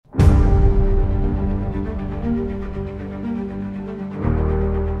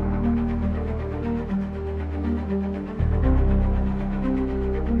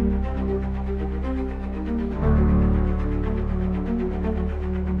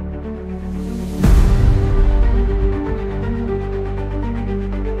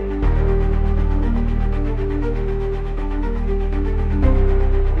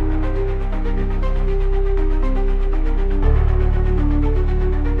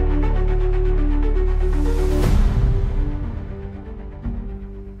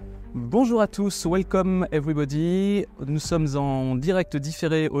Bonjour à tous, welcome everybody. Nous sommes en direct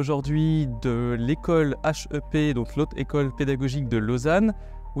différé aujourd'hui de l'école HEP, donc l'autre école pédagogique de Lausanne.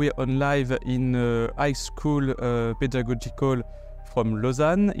 We are on live in high school pedagogical from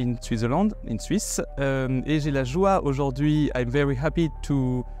Lausanne in Switzerland, in Suisse. Et j'ai la joie aujourd'hui, I'm very happy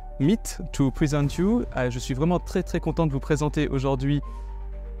to meet, to present you. Je suis vraiment très content de vous présenter aujourd'hui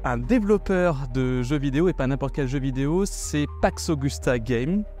un développeur de jeux vidéo, et pas n'importe quel jeu vidéo, c'est Pax Augusta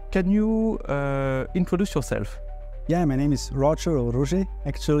Game. Can you introduce yourself? Yeah, my name is Roger or Roger.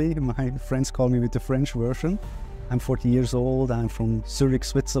 Actually, my friends call me with the French version. I'm 40 years old, I'm from Zurich,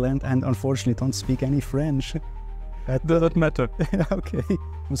 Switzerland, and unfortunately don't speak any French. That doesn't matter. Okay,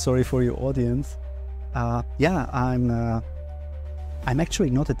 I'm sorry for your audience. I'm actually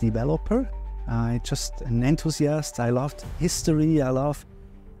not a developer. I'm just an enthusiast. I loved history. I love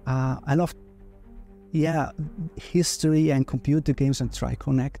history and computer games and try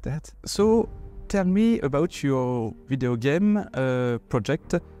connect that. So tell me about your video game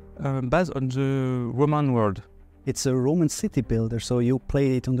project based on the Roman world. It's a Roman city builder, so you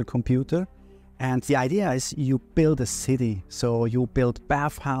play it on the computer. And the idea is you build a city. So you build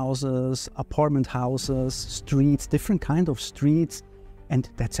bathhouses, apartment houses, streets, different kind of streets. And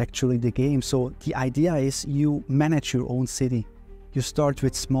that's actually the game. So the idea is you manage your own city. You start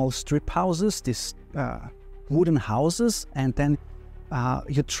with small strip houses, these wooden houses, and then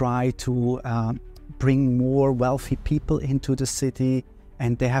you try to bring more wealthy people into the city,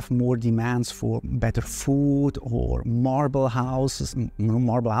 and they have more demands for better food or marble houses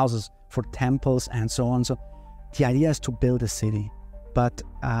for temples and so on. So the idea is to build a city. But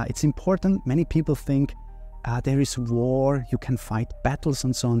it's important, many people think there is war, you can fight battles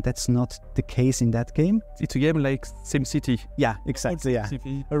and so on. That's not the case in that game. It's a game like SimCity. Yeah, exactly, yeah.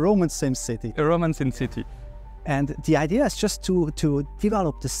 A Roman SimCity. A Roman SimCity. And the idea is just to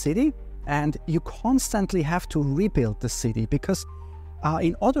develop the city, and you constantly have to rebuild the city, because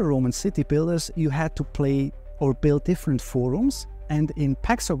in other Roman city builders, you had to play or build different forums. And in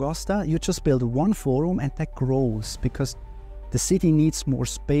Pax Augusta, you just build one forum and that grows, because the city needs more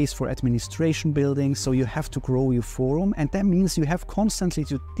space for administration buildings, so you have to grow your forum, and that means you have constantly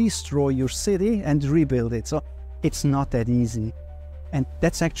to destroy your city and rebuild it. So it's not that easy. And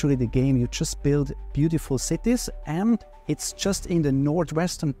that's actually the game. You just build beautiful cities, and it's just in the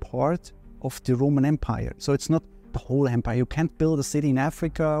northwestern part of the Roman Empire. So it's not the whole empire. You can't build a city in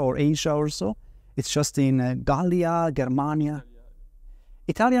Africa or Asia or so. It's just in Gallia, Germania.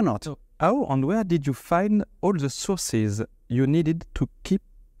 Italia not. So how and where did you find all the sources you needed to keep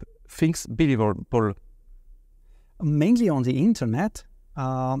things believable? Mainly on the internet.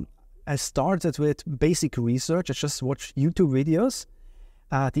 I started with basic research. I just watched YouTube videos,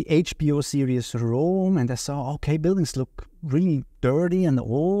 the HBO series Rome, and I saw, okay, buildings look really dirty and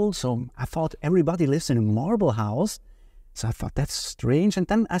old. So I thought everybody lives in a marble house. So I thought that's strange. And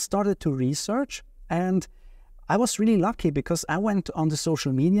then I started to research, and I was really lucky because I went on the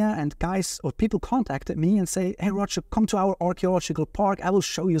social media and guys or people contacted me and say, hey Roger, come to our archaeological park, I will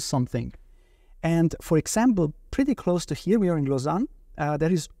show you something. And for example, pretty close to here, we are in Lausanne, there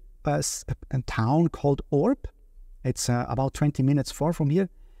is a town called Hors. It's about 20 minutes far from here.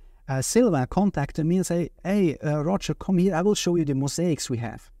 Sylvain contacted me and said, hey Roger, come here, I will show you the mosaics we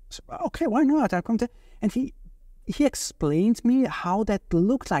have. So, okay, why not? I'll come there. And he explained me how that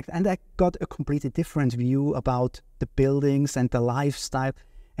looked like, and I got a completely different view about the buildings and the lifestyle.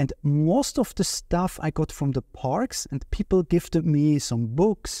 And most of the stuff I got from the parks, and people gifted me some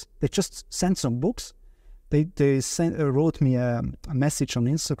books. They just sent some books. They wrote me a message on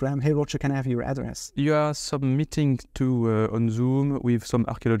Instagram, hey Roger, can I have your address? You are submitting to on Zoom with some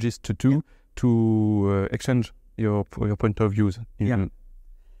archaeologists to exchange your point of views. Yeah.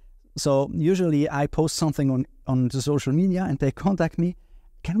 So usually I post something on the social media and they contact me,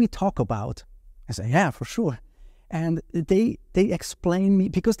 can we talk about? I say, yeah, for sure. And they explain me,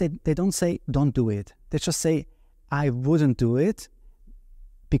 because they don't say, don't do it. They just say, I wouldn't do it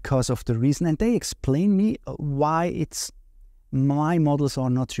because of the reason. And they explain me why my models are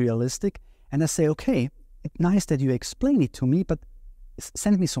not realistic. And I say, okay, it's nice that you explain it to me, but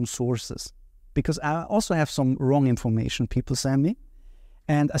send me some sources. Because I also have some wrong information people send me.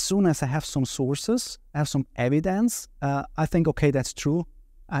 And as soon as I have some sources, I have some evidence, I think, okay, that's true,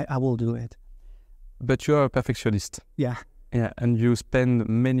 I will do it. But you are a perfectionist. Yeah. Yeah, and you spend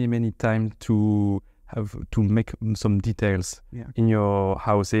many time to make some details in your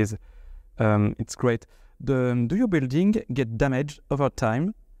houses. It's great. Do your building get damaged over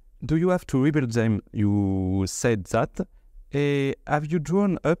time? Do you have to rebuild them? You said that. Have you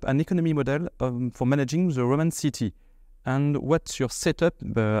drawn up an economy model for managing the Roman city? And what's your setup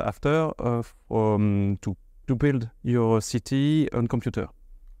after to build your city on computer?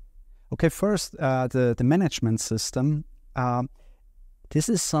 Okay, first, the management system. This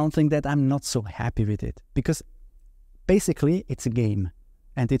is something that I'm not so happy with it, because basically it's a game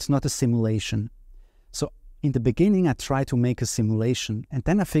and it's not a simulation. So in the beginning, I tried to make a simulation, and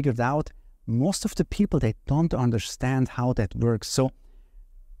then I figured out most of the people, they don't understand how that works. So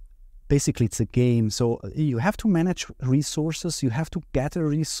basically it's a game. So you have to manage resources, you have to gather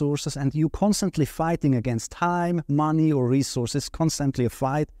resources, and you're constantly fighting against time, money, or resources, constantly a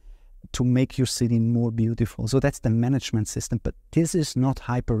fight to make your city more beautiful. So that's the management system, but this is not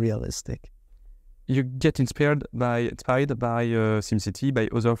hyper-realistic. You get inspired by SimCity, by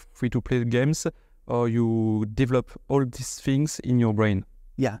other free-to-play games, or you develop all these things in your brain?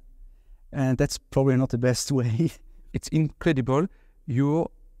 Yeah, and that's probably not the best way. It's incredible. You're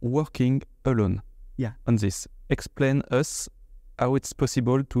working alone on this. Explain us how it's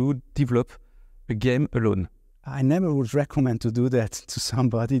possible to develop a game alone. I never would recommend to do that to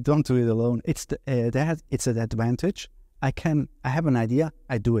somebody. Don't do it alone. It's an advantage. I have an idea,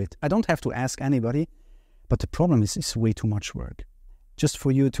 I do it. I don't have to ask anybody, but the problem is it's way too much work. Just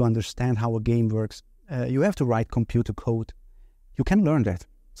for you to understand how a game works, you have to write computer code. You can learn that,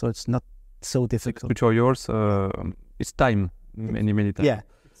 so it's not so difficult. Tutorials, it's time, many times. Yeah,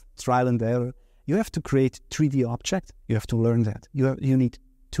 trial and error. You have to create 3D object. You have to learn that. You need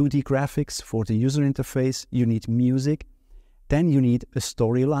 2D graphics for the user interface. You need music. Then you need a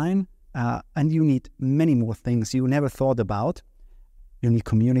storyline. And you need many more things you never thought about. You need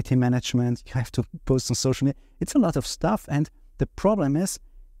community management. You have to post on social media. It's a lot of stuff. And the problem is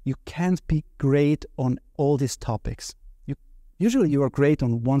you can't be great on all these topics. Usually you are great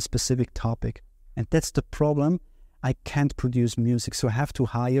on one specific topic. And that's the problem. I can't produce music. So I have to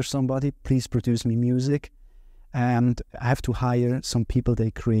hire somebody. Please produce me music. And I have to hire some people.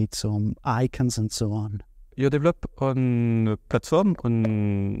 They create some icons and so on. You develop on a platform,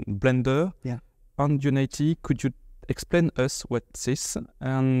 on Blender, and Unity. Could you explain us what this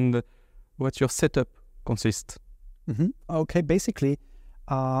and what your setup consists? Okay, basically,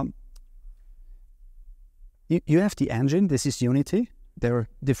 you have the engine. This is Unity. There are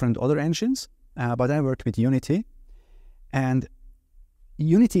different other engines, but I work with Unity. And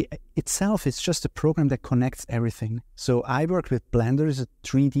Unity itself is just a program that connects everything. So I work with Blender. It's a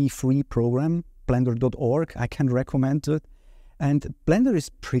 3D free program. Blender.org, I can recommend it. And Blender is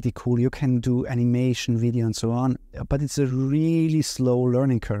pretty cool. You can do animation, video, and so on, but it's a really slow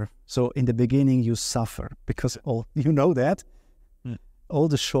learning curve. So in the beginning, you suffer because all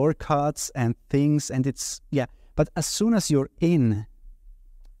the shortcuts and things, and but as soon as you're in,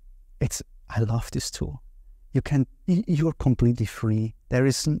 I love this tool. You're completely free. There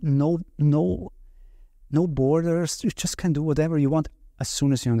is no borders. You just can do whatever you want as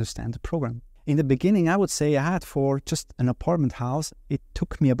soon as you understand the program. In the beginning, I would say I had for just an apartment house, it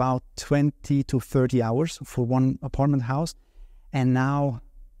took me about 20 to 30 hours for one apartment house. And now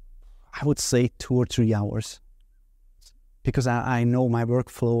I would say 2 or 3 hours because I know my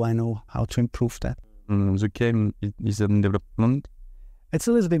workflow. I know how to improve that. The game is in development. It's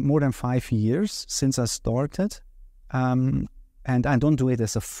a little bit more than 5 years since I started. And I don't do it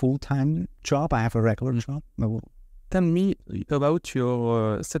as a full-time job. I have a regular job. Tell me about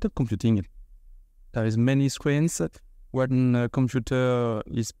your setup computing. There is many screens. One computer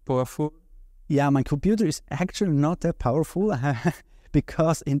is powerful. Yeah, my computer is actually not that powerful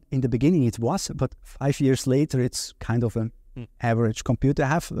because in the beginning it was, but 5 years later it's kind of an average computer. I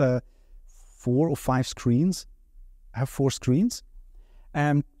have 4 or 5 screens. I have 4 screens.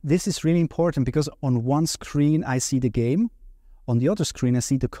 And this is really important because on one screen I see the game. On the other screen I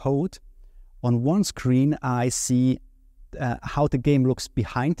see the code. On one screen I see how the game looks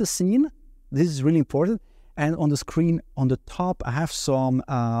behind the scene. This is really important. And on the screen on the top, I have some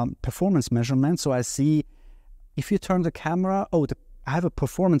performance measurements. So I see if you turn the camera, I have a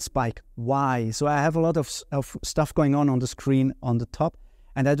performance spike. Why? So I have a lot of stuff going on the screen on the top.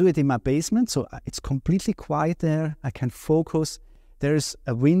 And I do it in my basement. So it's completely quiet there. I can focus. There's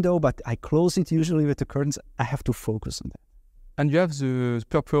a window, but I close it usually with the curtains. I have to focus on that. And you have the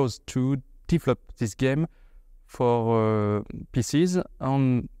purpose to develop this game for PCs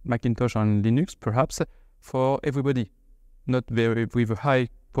on Macintosh and Linux, perhaps for everybody, not with a high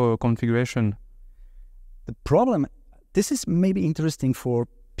power configuration. The problem, this is maybe interesting for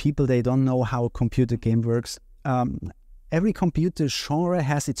people, they don't know how a computer game works. Every computer genre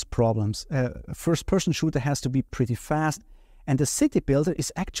has its problems. First-person shooter has to be pretty fast, and the city builder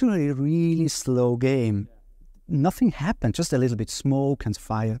is actually a really slow game. Nothing happened, just a little bit smoke and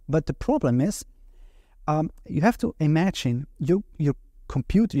fire. But the problem is, You have to imagine your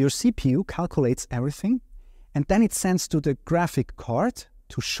computer, your CPU calculates everything, and then it sends to the graphic card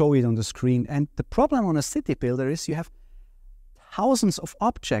to show it on the screen. And the problem on a city builder is you have thousands of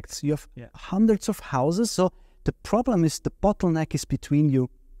objects, you have hundreds of houses. So the problem is the bottleneck is between your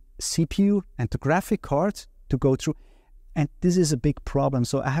CPU and the graphic card to go through. And this is a big problem.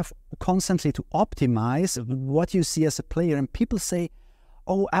 So I have constantly to optimize what you see as a player. And people say,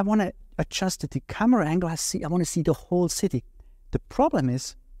 oh, I want to adjust the camera angle. I want to see the whole city. The problem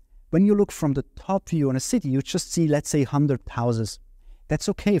is when you look from the top view on a city, you just see, let's say, 100 houses. That's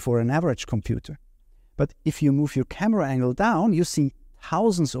okay for an average computer. But if you move your camera angle down, you see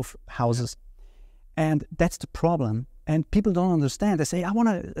thousands of houses. And that's the problem. And people don't understand. They say, I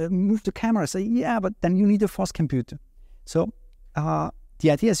want to move the camera. I say, yeah, but then you need a fast computer. So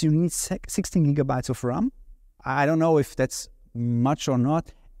the idea is you need 16 gigabytes of RAM. I don't know if that's much or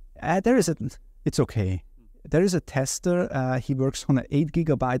not. It's okay. There is a tester. He works on an 8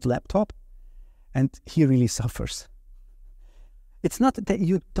 gigabyte laptop, and he really suffers. It's not that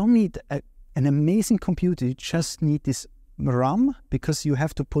you don't need an amazing computer. You just need this RAM because you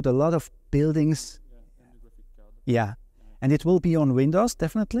have to put a lot of buildings. Yeah, and it will be on Windows,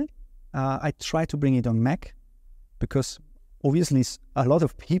 definitely. I try to bring it on Mac because obviously a lot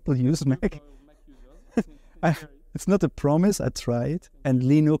of people use Mac. It's not a promise, I try it. And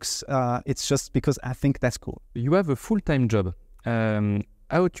Linux, it's just because I think that's cool. You have a full-time job. How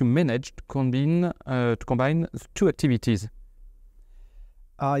do you manage to combine two activities?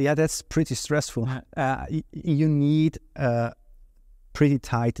 Yeah, that's pretty stressful. You need a pretty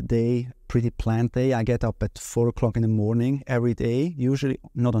tight day, pretty planned day. I get up at 4 o'clock in the morning every day, usually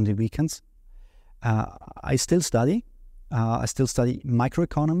not on the weekends. I still study. I still study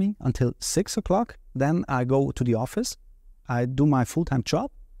microeconomy until 6 o'clock. Then I go to the office. I do my full-time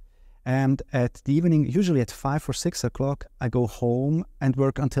job. And at the evening, usually at 5 or 6 o'clock, I go home and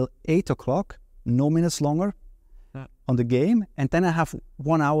work until 8 o'clock, no minutes longer on the game. And then I have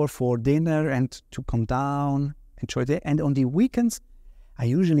 1 hour for dinner and to come down, enjoy it. And on the weekends, I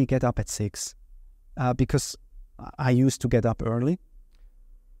usually get up at 6 because I used to get up early.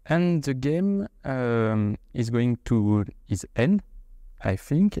 And the game is going to its end, I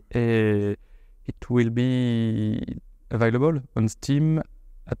think. It will be available on Steam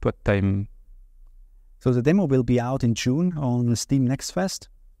at what time? So the demo will be out in June on the Steam Next Fest,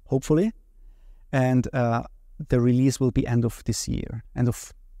 hopefully. And the release will be end of this year, end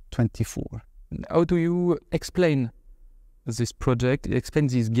of 24. How do you explain this project, explain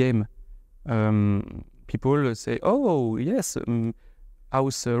this game? People say, oh, yes,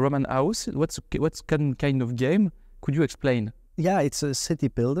 house, Roman house. What's kind of game? Could you explain? Yeah, it's a city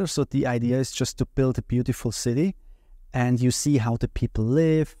builder. So the idea is just to build a beautiful city. And you see how the people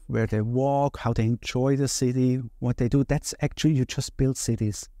live, where they walk, how they enjoy the city, what they do. That's actually, you just build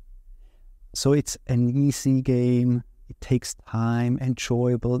cities. So it's an easy game. It takes time,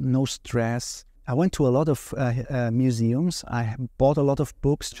 enjoyable, no stress. I went to a lot of museums. I bought a lot of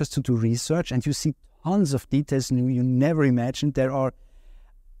books just to do research. And you see tons of details you never imagined. There are,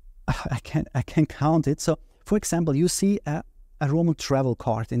 I can't count it. So, for example, you see a Roman travel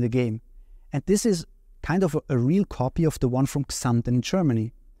card in the game. And this is kind of a real copy of the one from Xanten in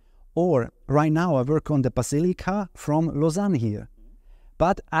Germany. Or right now I work on the Basilica from Lausanne here.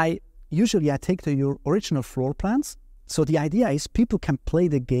 But usually I take your original floor plans. So the idea is people can play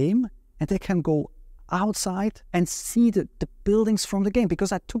the game and they can go outside and see the buildings from the game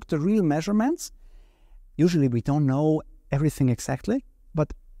because I took the real measurements. Usually we don't know everything exactly,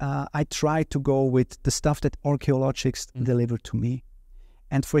 but I try to go with the stuff that archaeologists deliver to me.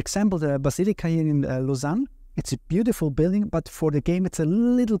 And for example, the Basilica here in Lausanne, it's a beautiful building, but for the game it's a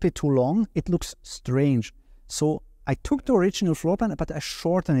little bit too long. It looks strange. So I took the original floor plan, but I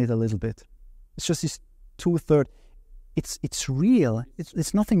shortened it a little bit. It's just this 2/3. It's real.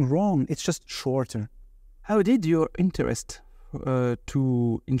 It's nothing wrong. It's just shorter. How did your interest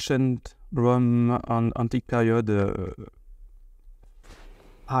to ancient Rome and antique period? It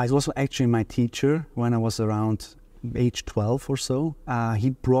was actually my teacher when I was around age 12 or so.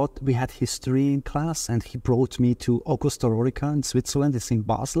 We had history in class, and he brought me to Augusta in Switzerland. It's in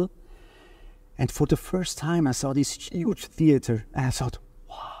Basel. And for the first time, I saw this huge theater. And I thought,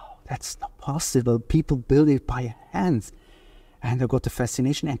 wow, that's not possible. People build it by hand. And I got the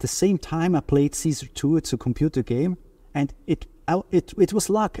fascination. At the same time, I played Caesar 2. It's a computer game. And it was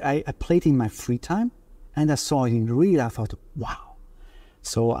luck. I played in my free time. And I saw it in real. I thought, wow.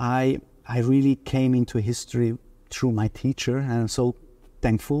 So I really came into history through my teacher. And I'm so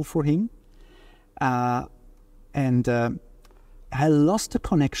thankful for him. I lost the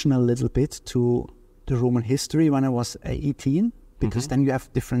connection a little bit to the Roman history when I was 18, because then you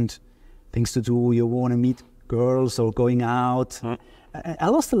have different things to do. You want to meet girls or going out. I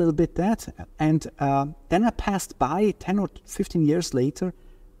lost a little bit that, and then I passed by 10 or 15 years later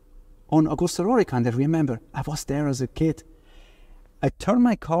on Augusta and I remember I was there as a kid. I turned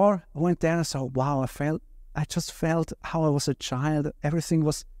my car, I went there and saw, wow, I just felt how I was a child. Everything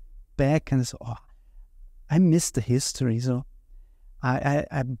was back, and so I missed the history. So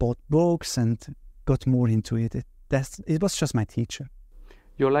I bought books and got more into it. It was just my teacher.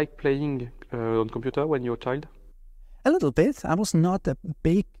 You like playing on computer when you're a child? A little bit. I was not a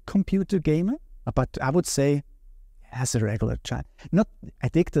big computer gamer, but I would say as a regular child. Not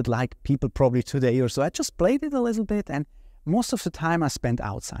addicted like people probably today or so. I just played it a little bit, and most of the time I spent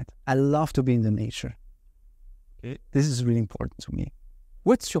outside. I love to be in the nature. Okay. This is really important to me.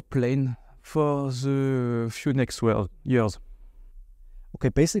 What's your plan for the few next years? Okay,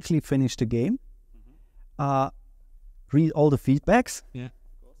 basically finish the game. Read all the feedbacks. Yeah.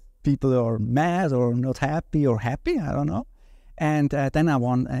 People are mad or not happy or happy, I don't know. And then I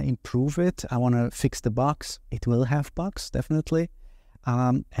want to improve it. I want to fix the bugs. It will have bugs, definitely.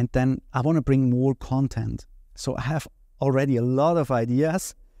 And then I want to bring more content. So I have already a lot of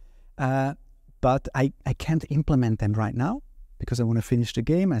ideas, but I can't implement them right now because I want to finish the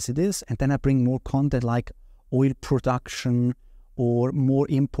game as it is. And then I bring more content like oil production or more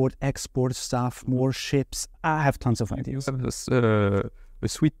import-export stuff, more ships. I have tons of ideas. A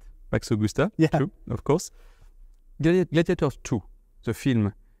sweet Pax Augusta, too, of course. Gladiator 2, the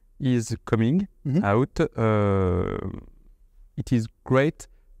film, is coming out. It is great.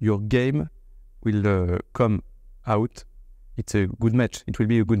 Your game will come out. It's a good match. It will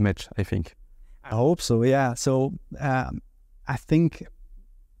be a good match, I think. I hope so, yeah. So I think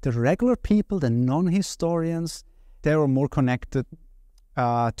the regular people, the non-historians, they are more connected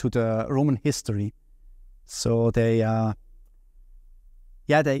to the Roman history. So they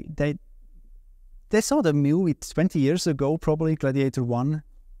saw the movie 20 years ago, probably Gladiator 1,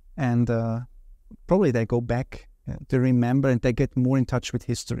 and probably they go back to remember and they get more in touch with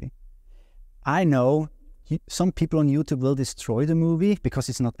history. I know some people on YouTube will destroy the movie because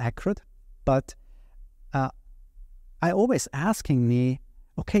it's not accurate, but I always asking me,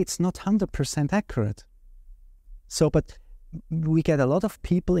 okay, it's not 100% accurate. So, but we get a lot of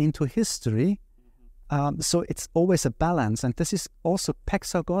people into history. So it's always a balance, and this is also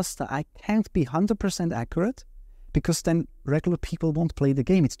Pax Augusta. I can't be 100% accurate because then regular people won't play the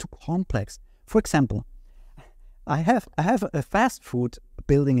game. It's too complex. For example, I have a fast food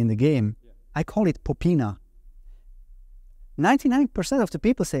building in the game. Yeah. I call it Popina. 99% of the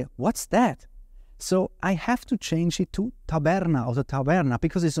people say, "What's that?" So I have to change it to taberna or the taverna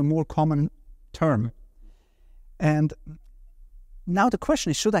because it's a more common term. And now the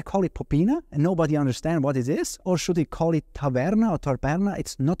question is, should I call it Popina and nobody understand what it is? Or should I call it Taverna or Taberna?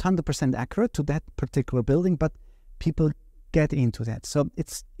 It's not 100% accurate to that particular building, but people get into that. So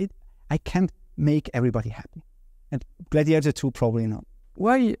I can't make everybody happy. And Gladiator 2 probably not.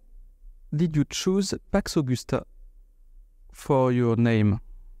 Why did you choose Pax Augusta for your name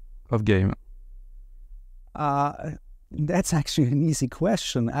of game? That's actually an easy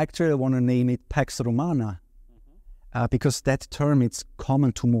question. Actually, I want to name it Pax Romana. Because that term is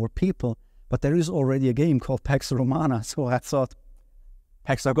common to more people, but there is already a game called Pax Romana, so I thought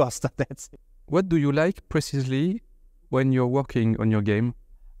Pax Augusta, that's it. What do you like precisely when you're working on your game?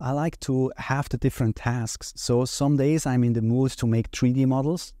 I like to have the different tasks. So some days I'm in the mood to make 3D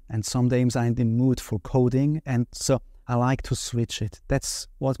models, and some days I'm in the mood for coding, and so I like to switch it. That's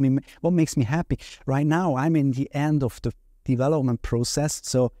what makes me happy. Right now I'm in the end of the development process,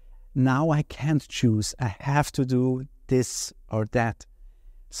 so now I can't choose. I have to do this or that.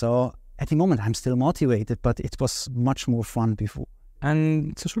 So at the moment I'm still motivated, but it was much more fun before.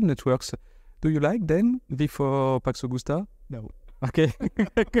 And social networks, do you like them before Pax Augusta? No. Okay,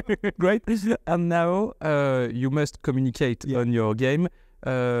 great. And now you must communicate on your game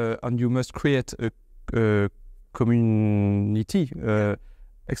and you must create a community.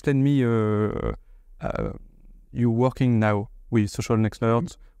 Explain me, you working now with social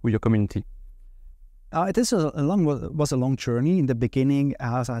networks, with your community? This was a long journey. In the beginning,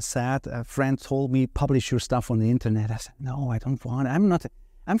 as I said, a friend told me, publish your stuff on the internet. I said, no, I don't want it.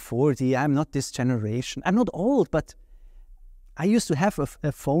 I'm 40, I'm not this generation. I'm not old, but I used to have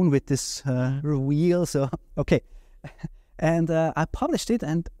a phone with this wheel, so, okay. And I published it,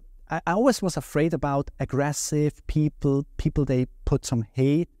 and I always was afraid about aggressive people they put some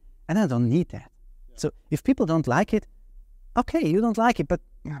hate, and I don't need that. Yeah. So if people don't like it, okay, you don't like it, but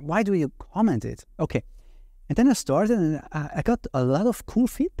why do you comment it? Okay. And then I started, and I got a lot of cool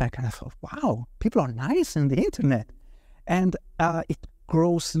feedback, and I thought, wow, people are nice on the internet. And it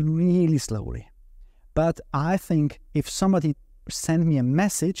grows really slowly. But I think if somebody sends me a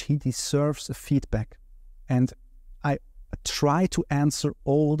message, he deserves a feedback. And I try to answer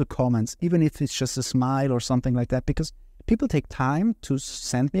all the comments, even if it's just a smile or something like that, because people take time to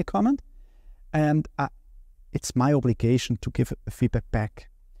send me a comment, and it's my obligation to give a feedback back.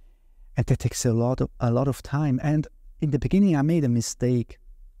 And that takes a lot of time. And in the beginning, I made a mistake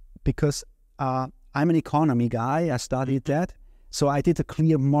because I'm an economy guy. I studied that. So I did a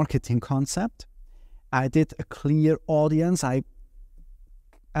clear marketing concept. I did a clear audience. I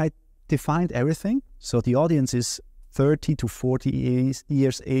defined everything. So the audience is 30 to 40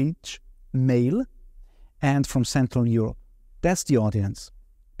 years age, male, and from Central Europe. That's the audience.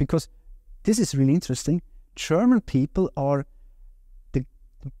 Because this is really interesting. German people are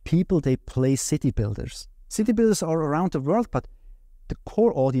the people, they play city builders. City builders are around the world, but the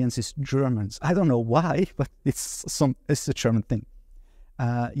core audience is Germans. I don't know why, but it's a German thing.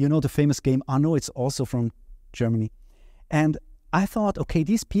 You know the famous game Anno, it's also from Germany. And I thought, okay,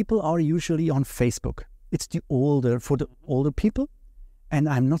 these people are usually on Facebook. It's for the older people, and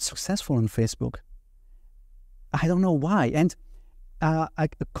I'm not successful on Facebook. I don't know why. And a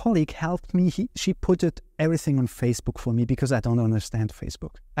colleague helped me. She put everything on Facebook for me because I don't understand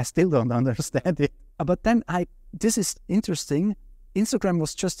Facebook. I still don't understand it. But then this is interesting. Instagram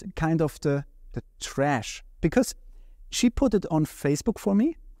was just kind of the trash because she put it on Facebook for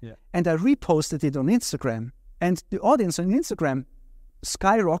me, and I reposted it on Instagram. And the audience on Instagram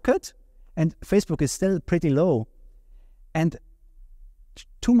skyrocketed, and Facebook is still pretty low. And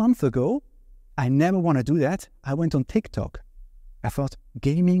 2 months ago, I never want to do that. I went on TikTok. I thought,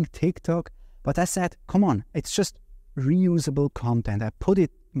 gaming, TikTok. But I said, come on, it's just reusable content. I put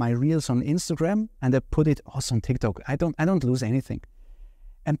my reels on Instagram, and I put it also on TikTok. I don't lose anything.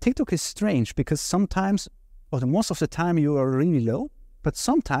 And TikTok is strange because sometimes, or most of the time, you are really low, but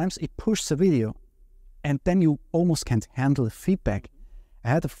sometimes it pushes a video, and then you almost can't handle the feedback. I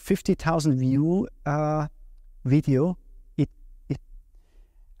had a 50,000 view video.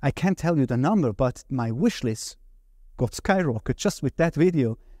 I can't tell you the number, but my wish list got skyrocketed just with that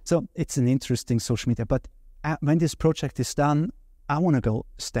video. So it's an interesting social media. But when this project is done, I want to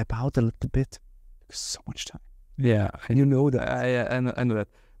step out a little bit. Because so much time. Yeah. And you know that. I know that.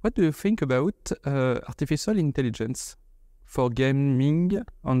 What do you think about artificial intelligence for gaming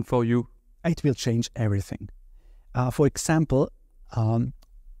and for you? It will change everything. For example,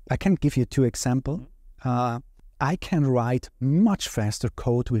 I can give you 2 examples. I can write much faster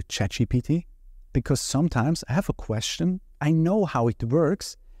code with ChatGPT because sometimes I have a question. I know how it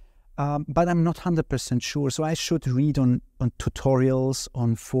works, but I'm not 100% sure. So I should read on tutorials,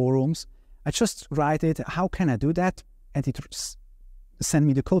 on forums. I just write it. How can I do that? And it send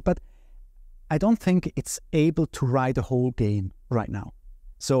me the code. But I don't think it's able to write a whole game right now.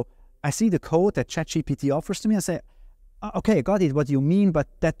 So I see the code that ChatGPT offers to me. I say, okay, I got it. What you mean, but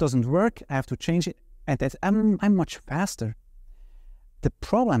that doesn't work. I have to change it. And I'm much faster. The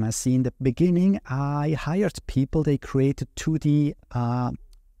problem I see in the beginning, I hired people. They created 2D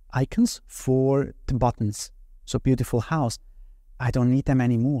icons for the buttons. So beautiful house. I don't need them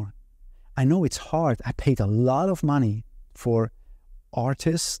anymore. I know it's hard. I paid a lot of money for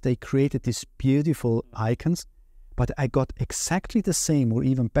artists. They created these beautiful icons, but I got exactly the same or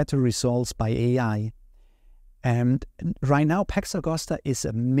even better results by AI. And right now, Pax Augusta is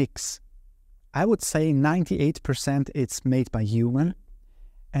a mix. I would say 98% it's made by human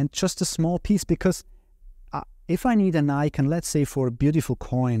and just a small piece because if I need an icon, let's say for a beautiful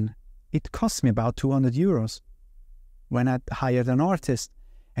coin, it costs me about 200 euros when I hired an artist.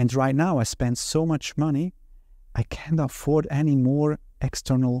 And right now I spend so much money, I can't afford any more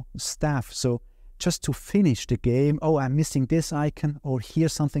external staff. So just to finish the game, oh, I'm missing this icon or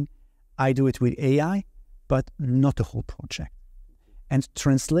here's something, I do it with AI, but not the whole project. And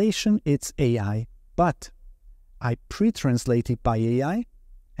translation, it's AI, but I pre-translate it by AI,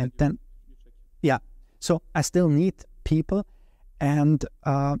 and then, yeah. So I still need people, and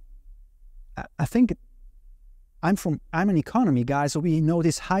I think I'm an economy guy, so we know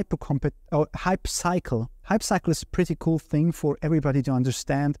this hype cycle. Hype cycle is a pretty cool thing for everybody to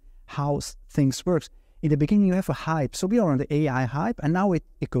understand how things works. In the beginning, you have a hype, so we are on the AI hype, and now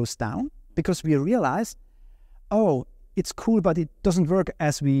it goes down because we realize, oh, it's cool, but it doesn't work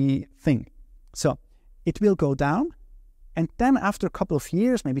as we think. So it will go down. And then after a couple of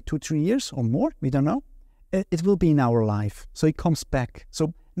years, maybe 2-3 years or more, we don't know, it will be in our life. So it comes back.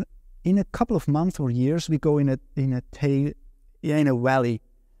 So in a couple of months or years, we go in a valley.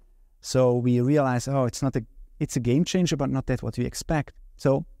 So we realize, oh, it's not it's a game changer, but not that what we expect.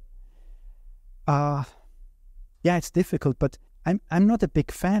 So, yeah, it's difficult, but I'm not a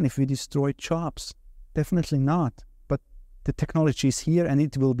big fan if we destroy jobs. Definitely not. But the technology is here and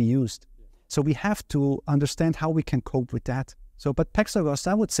it will be used. So we have to understand how we can cope with that. So, but Pax Augusta,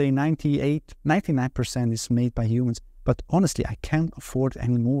 I would say 99% is made by humans. But honestly, I can't afford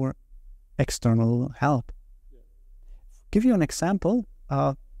any more external help. Give you an example.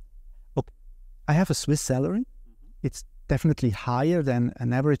 Look, I have a Swiss salary. It's definitely higher than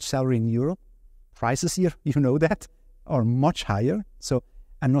an average salary in Europe. Prices here, you know that, are much higher. So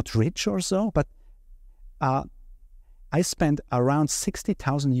I'm not rich or so, but I spent around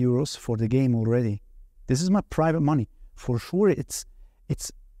 60,000 euros for the game already. This is my private money. For sure, it's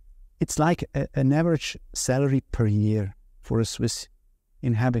like an average salary per year for a Swiss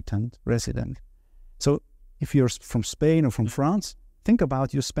inhabitant, resident. So if you're from Spain or from France, think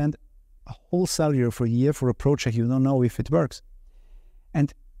about you spend a whole salary for a year for a project you don't know if it works.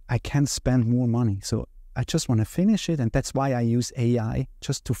 And I can't spend more money. So I just want to finish it. And that's why I use AI,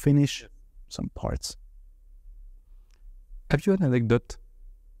 just to finish some parts. Have you an anecdote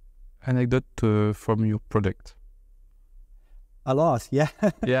from your project? A lot, yeah.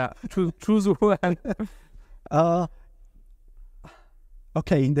 Yeah, choose one.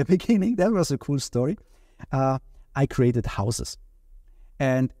 Okay, in the beginning, that was a cool story. I created houses.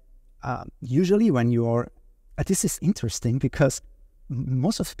 And usually when you're... this is interesting because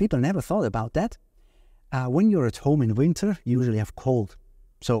most of the people never thought about that. When you're at home in winter, you usually have cold.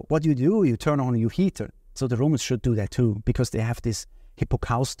 So what you do, you turn on your heater. So the Romans should do that too, because they have this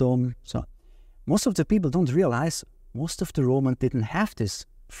hippocaustum. So most of the people don't realize most of the Romans didn't have this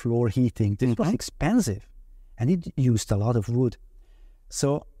floor heating. This was expensive and it used a lot of wood.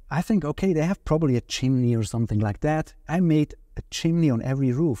 So I think, okay, they have probably a chimney or something like that. I made a chimney on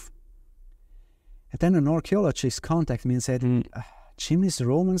every roof. And then an archaeologist contacted me and said, chimneys, the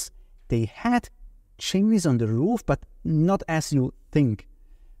Romans, they had chimneys on the roof, but not as you think.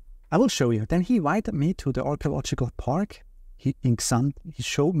 I will show you. Then he invited me to the archaeological park in Xanth. He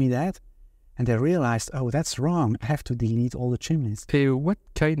showed me that. And I realized, oh, that's wrong. I have to delete all the chimneys. Okay, what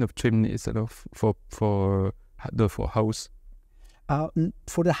kind of chimney is it for house?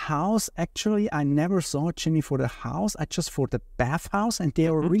 For the house, actually, I never saw a chimney for the house. I just for the bathhouse, and they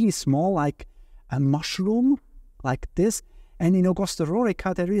are really small, like a mushroom, like this. And in Augusta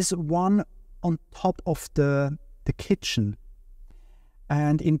Raurica, there is one on top of the kitchen.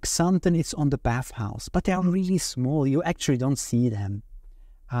 And in Xanten, it's on the bathhouse. But they are really small. You actually don't see them.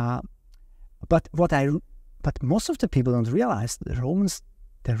 But most of the people don't realize the Romans,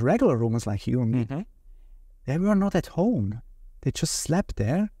 the regular Romans like you and me, they were not at home. They just slept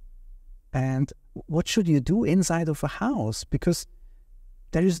there. And what should you do inside of a house? Because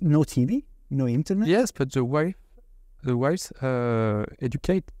there is no TV, no internet. Yes, but the wives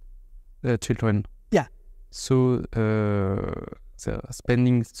educate the children. Yeah. So they're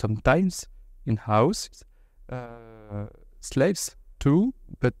spending some times in house, slaves too,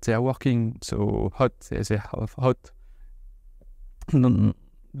 but they are working so hot. They have hot.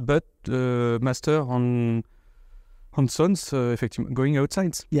 But master on sons, effectively going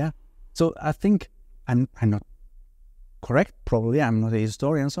outside. Yeah. So I think I'm not correct. Probably I'm not a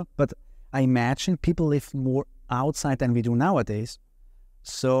historian, but I imagine people live more outside than we do nowadays.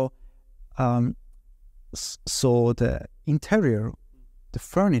 So, so the interior, the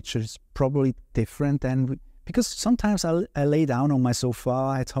furniture is probably different than because sometimes I lay down on my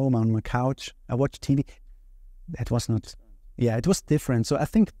sofa at home on my couch. I watch TV. That was not. Yeah, it was different. So I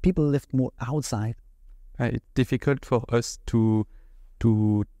think people lived more outside. It's difficult for us to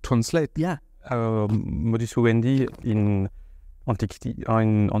translate. Yeah. Modus vivendi in antiquity,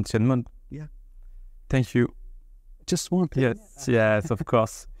 in ancient monde. Yeah. Thank you. Just one thing. Yes, of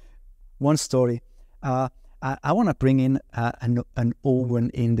course. One story. I want to bring in an oven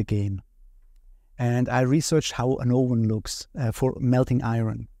in the game. And I researched how an oven looks for melting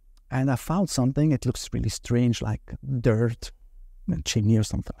iron. And I found something, it looks really strange, like dirt, a chimney or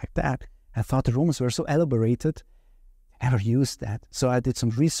something like that. I thought the Romans were so elaborated, I never used that. So I did some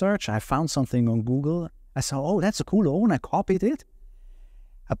research, I found something on Google. I saw, oh, that's a cool oven, I copied it.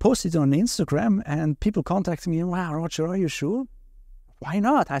 I posted it on Instagram and people contacted me, wow, Roger, are you sure? Why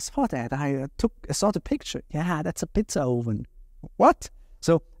not? I saw that, I saw the picture. Yeah, that's a pizza oven. What?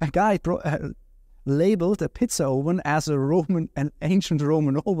 So a guy labeled a pizza oven as an ancient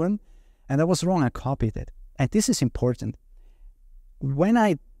Roman oven, and I was wrong, I copied it. And this is important. When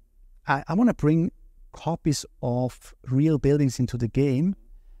I want to bring copies of real buildings into the game,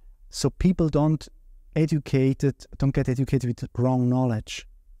 so people don't get educated with wrong knowledge.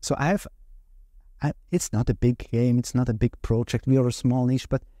 So I it's not a big game, it's not a big project. We are a small niche,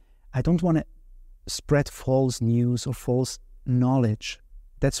 but I don't want to spread false news or false knowledge.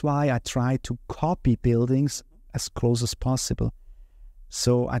 That's why I try to copy buildings as close as possible.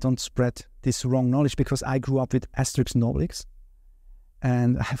 So I don't spread this wrong knowledge, because I grew up with Asterix and Obelix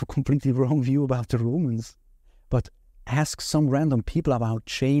and I have a completely wrong view about the Romans. But ask some random people about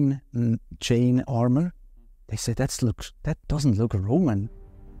chain armor. They say that doesn't look Roman.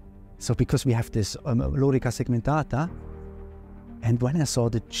 So because we have this lorica segmentata, and when I saw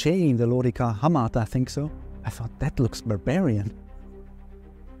the chain, the lorica hamata, I think so, I thought that looks barbarian.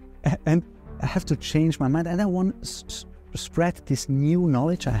 And I have to change my mind, and I want to spread this new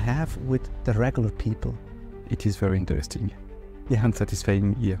knowledge I have with the regular people. It is very interesting. Yeah. And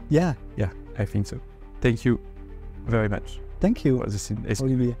satisfying. Yeah. Yeah, I think so. Thank you very much. Thank you, for this.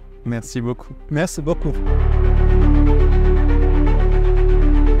 Olivier. Merci beaucoup. Merci beaucoup.